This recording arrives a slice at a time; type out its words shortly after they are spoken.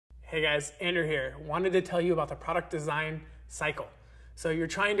Hey guys, Andrew here. Wanted to tell you about the product design cycle. So you're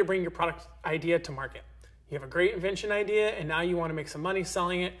trying to bring your product idea to market. You have a great invention idea and now you want to make some money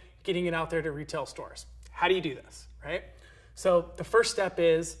selling it, getting it out there to retail stores. How do you do this, right? So the first step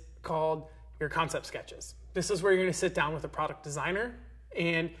is called your concept sketches. This is where you're going to sit down with a product designer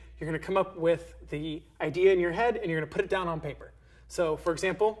and you're going to come up with the idea in your head and you're going to put it down on paper. So for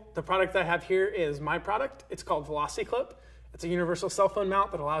example, the product that I have here is my product. It's called Velocity Clip. It's a universal cell phone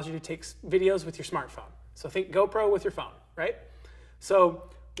mount that allows you to take videos with your smartphone. So think GoPro with your phone, right? So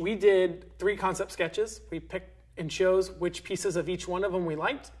we did 3 concept sketches. We picked and chose which pieces of each one of them we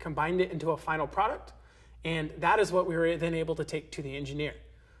liked, combined it into a final product, and that is what we were then able to take to the engineer.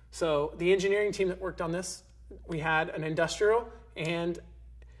 So the engineering team that worked on this, we had an industrial and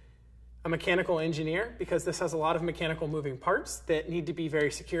a mechanical engineer, because this has a lot of mechanical moving parts that need to be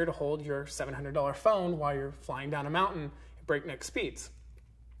very secure to hold your $700 phone while you're flying down a mountain at breakneck speeds.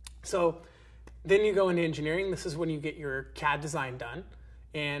 So then you go into engineering. This is when you get your CAD design done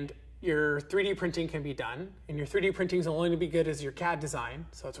and your 3D printing can be done, and your 3D printing is only going to be good as your CAD design.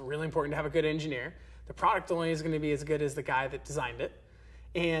 So it's really important to have a good engineer. The product only is going to be as good as the guy that designed it.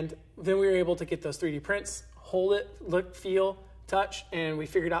 And then we were able to get those 3D prints, hold it, look, feel, touch, and we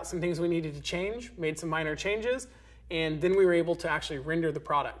figured out some things we needed to change, made some minor changes, and then we were able to actually render the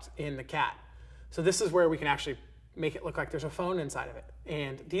product in the CAD. So this is where we can actually make it look like there's a phone inside of it.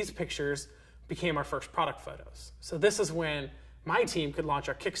 And these pictures became our first product photos. So this is when my team could launch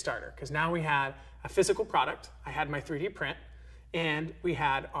our Kickstarter, because now we had a physical product, I had my 3D print, and we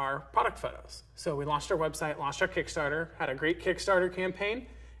had our product photos. So we launched our website, launched our Kickstarter, had a great Kickstarter campaign,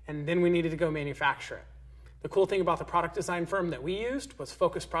 and then we needed to go manufacture it. The cool thing about the product design firm that we used was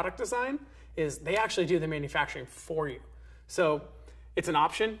Focus Product Design, is they actually do the manufacturing for you. So it's an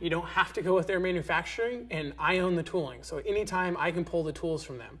option. You don't have to go with their manufacturing, and I own the tooling. So anytime I can pull the tools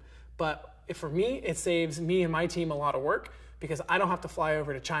from them. But for me, it saves me and my team a lot of work, because I don't have to fly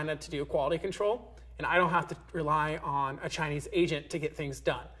over to China to do quality control, and I don't have to rely on a Chinese agent to get things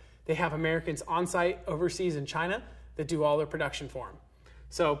done. They have Americans on site overseas in China that do all their production for them.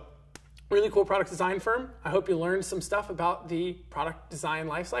 So really cool product design firm. I hope you learned some stuff about the product design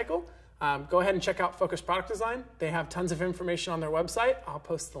lifecycle. Go ahead and check out Focus Product Design. They have tons of information on their website. I'll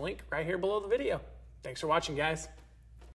post the link right here below the video. Thanks for watching, guys.